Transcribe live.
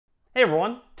Hey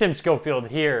everyone, Tim Schofield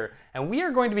here, and we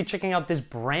are going to be checking out this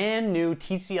brand new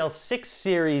TCL 6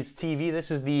 Series TV.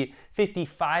 This is the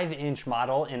 55-inch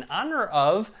model in honor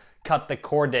of Cut the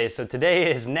Cord Day. So today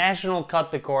is National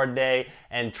Cut the Cord Day,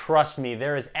 and trust me,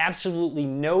 there is absolutely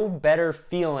no better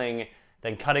feeling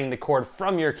than cutting the cord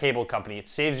from your cable company. It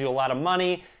saves you a lot of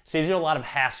money, saves you a lot of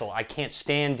hassle. I can't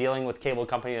stand dealing with cable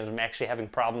companies. I'm actually having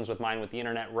problems with mine with the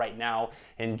internet right now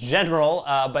in general.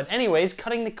 But anyways,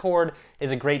 cutting the cord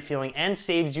is a great feeling and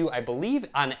saves you, I believe,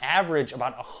 on average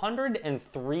about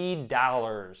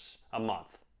 $103 a month.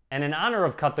 And in honor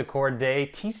of Cut the Cord Day,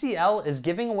 TCL is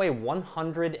giving away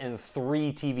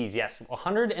 103 TVs. Yes,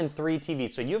 103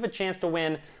 TVs. So you have a chance to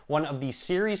win one of the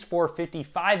Series 4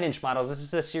 55-inch models. This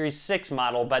is the Series 6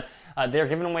 model, but they're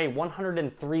giving away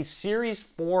 103 Series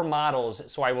 4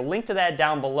 models. So I will link to that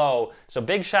down below. So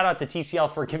big shout out to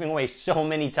TCL for giving away so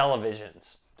many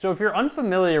televisions. So if you're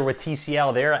unfamiliar with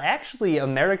TCL, they're actually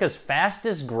America's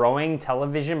fastest growing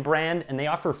television brand, and they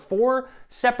offer 4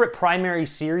 separate primary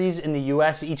series in the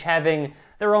US, each having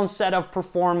their own set of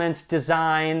performance,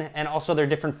 design, and also their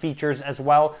different features as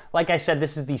well. Like I said,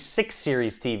 this is the 6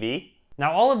 Series TV.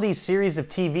 Now all of these series of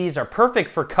TVs are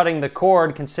perfect for cutting the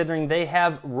cord, considering they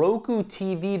have Roku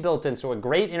TV built in, so a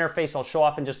great interface I'll show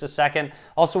off in just a second.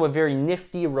 Also a very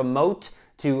nifty remote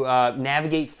to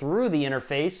navigate through the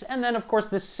interface. And then of course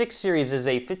this 6 Series is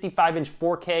a 55-inch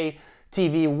 4K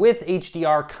TV with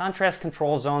HDR contrast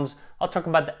control zones. I'll talk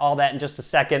about all that in just a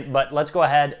second, but let's go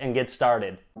ahead and get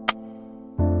started.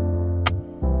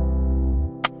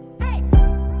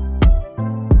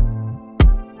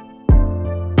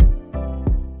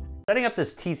 Setting up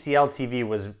this TCL TV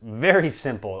was very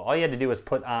simple. All you had to do was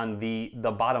put on the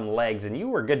bottom legs and you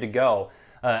were good to go.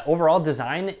 Overall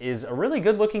design is a really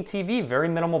good looking TV, very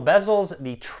minimal bezels.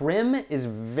 The trim is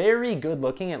very good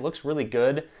looking. It looks really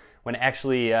good when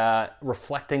actually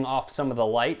reflecting off some of the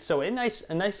light. So a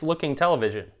nice looking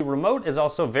television. The remote is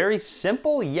also very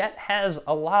simple, yet has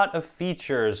a lot of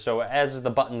features. So as the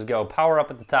buttons go, power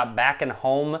up at the top, back and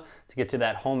home to get to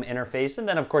that home interface. And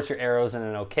then of course your arrows and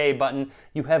an OK button.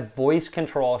 You have voice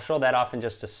control. I'll show that off in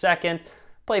just a second.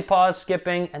 Play, pause,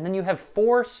 skipping, and then you have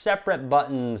 4 separate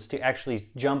buttons to actually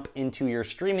jump into your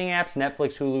streaming apps,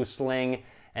 Netflix, Hulu, Sling,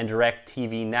 and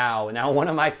DirecTV Now. Now, one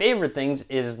of my favorite things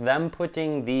is them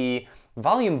putting the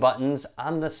volume buttons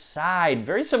on the side,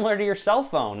 very similar to your cell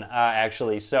phone,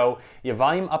 actually. So you have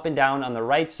volume up and down on the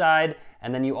right side,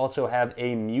 and then you also have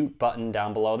a mute button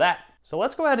down below that. So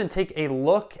let's go ahead and take a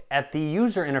look at the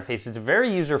user interface. It's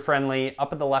very user-friendly.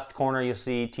 Up at the left corner, you'll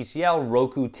see TCL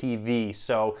Roku TV.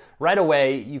 So right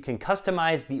away, you can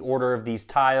customize the order of these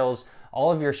tiles,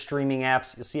 all of your streaming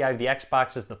apps. You'll see I have the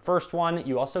Xbox as the first one.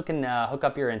 You also can hook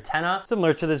up your antenna.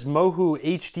 Similar to this Mohu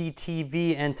HD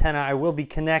TV antenna, I will be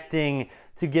connecting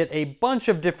to get a bunch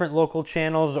of different local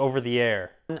channels over the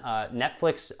air.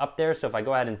 Netflix up there, so if I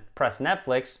go ahead and press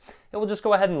Netflix, it will just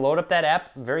go ahead and load up that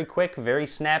app. Very quick, very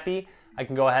snappy. I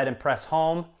can go ahead and press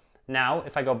home. Now,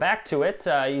 if I go back to it,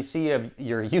 you see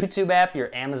your YouTube app,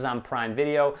 your Amazon Prime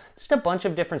Video, just a bunch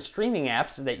of different streaming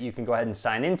apps that you can go ahead and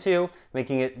sign into,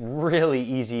 making it really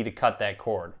easy to cut that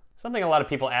cord. Something a lot of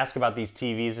people ask about these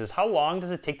TVs is how long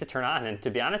does it take to turn on? And to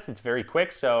be honest, it's very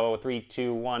quick. So 3,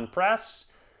 2, 1, press.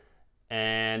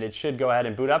 And it should go ahead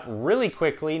and boot up really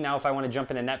quickly. Now, if I want to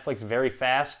jump into Netflix very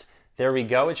fast, there we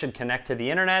go. It should connect to the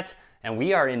internet. And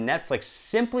we are in Netflix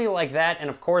simply like that. And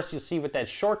of course, you'll see with that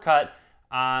shortcut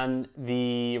on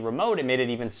the remote, it made it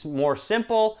even more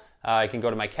simple. I can go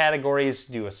to my categories,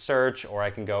 do a search, or I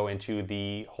can go into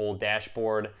the whole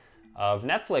dashboard of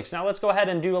Netflix. Now let's go ahead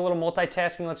and do a little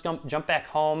multitasking. Let's jump back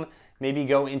home, maybe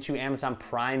go into Amazon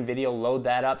Prime Video, load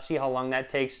that up, see how long that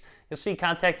takes. You'll see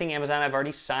contacting Amazon, I've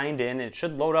already signed in. It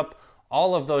should load up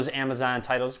all of those Amazon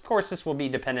titles. Of course, this will be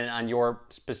dependent on your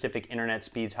specific internet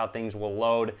speeds, how things will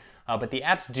load, but the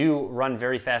apps do run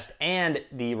very fast, and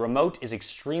the remote is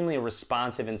extremely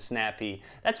responsive and snappy.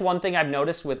 That's one thing I've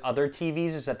noticed with other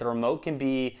TVs is that the remote can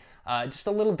be just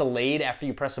a little delayed after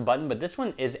you press a button, but this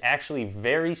one is actually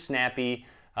very snappy,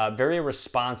 very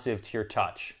responsive to your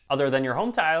touch. Other than your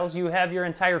home tiles, you have your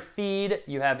entire feed.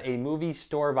 You have a movie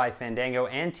store by Fandango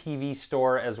and TV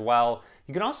store as well.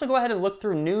 You can also go ahead and look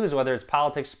through news, whether it's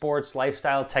politics, sports,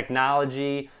 lifestyle,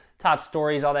 technology, top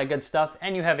stories, all that good stuff.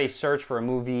 And you have a search for a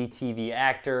movie, TV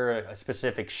actor, a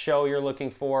specific show you're looking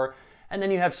for. And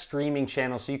then you have streaming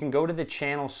channels. So you can go to the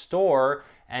channel store,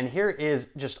 and here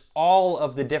is just all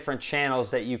of the different channels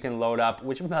that you can load up,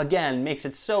 which again makes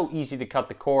it so easy to cut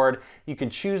the cord. You can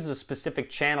choose the specific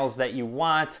channels that you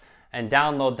want and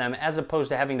download them, as opposed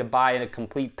to having to buy a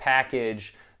complete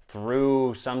package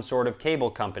through some sort of cable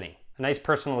company. A nice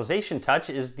personalization touch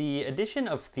is the addition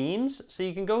of themes. So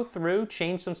you can go through,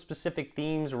 change some specific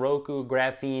themes, Roku,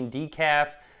 Graphene,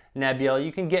 Decaf, Nebula.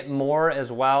 You can get more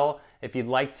as well if you'd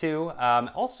like to.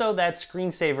 Also that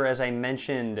screensaver, as I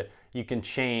mentioned, you can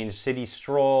change City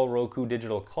Stroll, Roku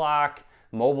Digital Clock,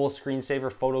 Mobile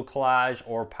Screensaver, Photo Collage,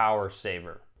 or Power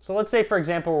Saver. So let's say, for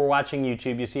example, we're watching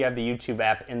YouTube. You see you have the YouTube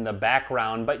app in the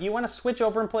background, but you want to switch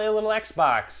over and play a little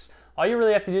Xbox. All you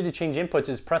really have to do to change inputs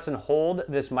is press and hold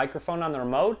this microphone on the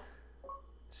remote,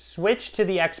 switch to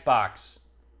the Xbox.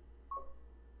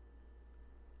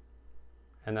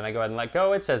 And then I go ahead and let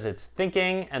go. It says it's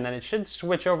thinking, and then it should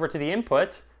switch over to the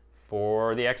input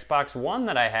for the Xbox One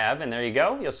that I have, and there you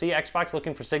go. You'll see Xbox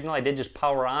looking for signal. I did just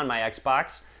power on my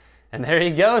Xbox, and there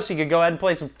you go. So you could go ahead and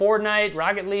play some Fortnite,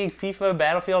 Rocket League, FIFA,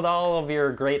 Battlefield, all of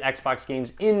your great Xbox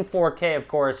games in 4K, of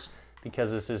course,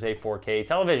 because this is a 4K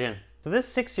television. So this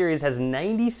 6 Series has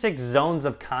 96 zones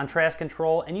of contrast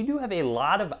control, and you do have a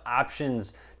lot of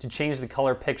options to change the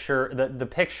color picture, the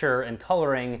picture and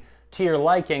coloring to your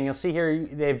liking. You'll see here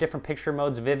they have different picture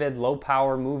modes: vivid, low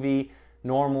power, movie,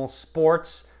 normal,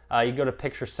 sports. You go to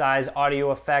picture size,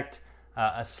 audio effect,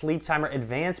 a sleep timer,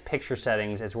 advanced picture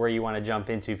settings is where you want to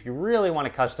jump into if you really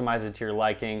want to customize it to your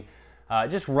liking.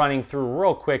 Just running through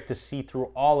real quick to see through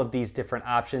all of these different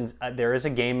options. There is a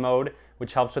game mode,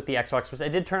 which helps with the Xbox, which I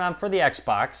did turn on for the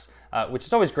Xbox, which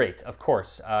is always great, of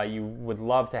course. You would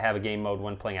love to have a game mode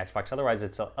when playing Xbox, otherwise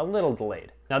it's a little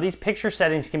delayed. Now these picture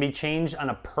settings can be changed on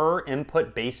a per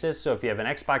input basis, so if you have an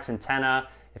Xbox antenna,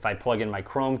 if I plug in my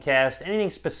Chromecast, anything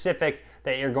specific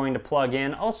that you're going to plug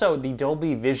in. Also, the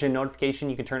Dolby Vision notification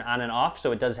you can turn on and off,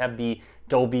 so it does have the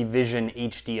Dolby Vision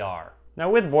HDR. Now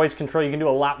with voice control, you can do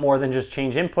a lot more than just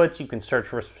change inputs. You can search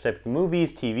for specific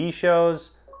movies, TV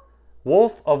shows.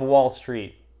 Wolf of Wall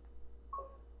Street.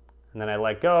 And then I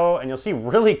let go, and you'll see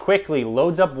really quickly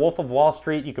loads up Wolf of Wall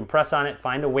Street. You can press on it,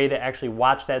 find a way to actually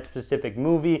watch that specific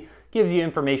movie. Gives you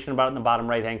information about it in the bottom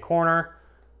right-hand corner.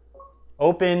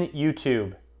 Open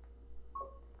YouTube.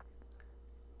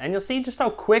 And you'll see just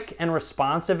how quick and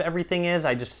responsive everything is.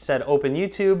 I just said open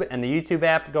YouTube, and the YouTube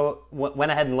app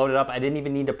went ahead and loaded up. I didn't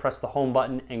even need to press the home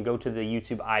button and go to the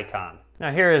YouTube icon.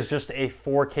 Now here is just a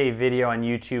 4K video on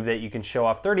YouTube that you can show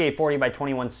off, 3840 by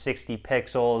 2160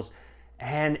 pixels,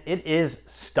 and it is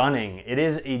stunning. It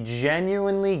is a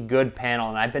genuinely good panel,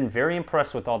 and I've been very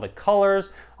impressed with all the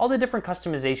colors, all the different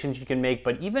customizations you can make,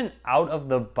 but even out of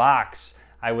the box,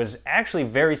 I was actually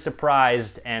very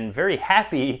surprised and very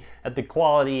happy at the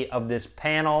quality of this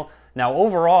panel. Now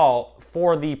overall,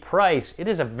 for the price, it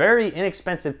is a very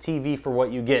inexpensive TV for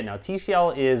what you get. Now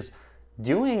TCL is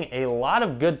doing a lot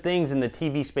of good things in the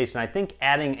TV space, and I think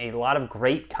adding a lot of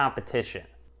great competition.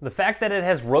 The fact that it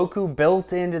has Roku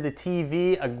built into the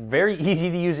TV, a very easy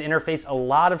to use interface, a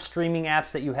lot of streaming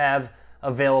apps that you have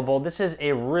available. This is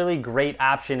a really great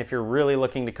option if you're really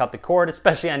looking to cut the cord,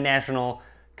 especially on National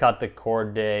Cut the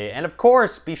Cord Day. And of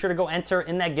course, be sure to go enter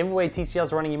in that giveaway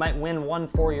TCL's running. You might win one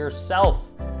for yourself.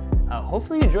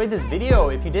 Hopefully you enjoyed this video.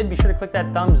 If you did, be sure to click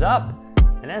that thumbs up.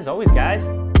 And as always, guys,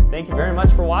 thank you very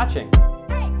much for watching.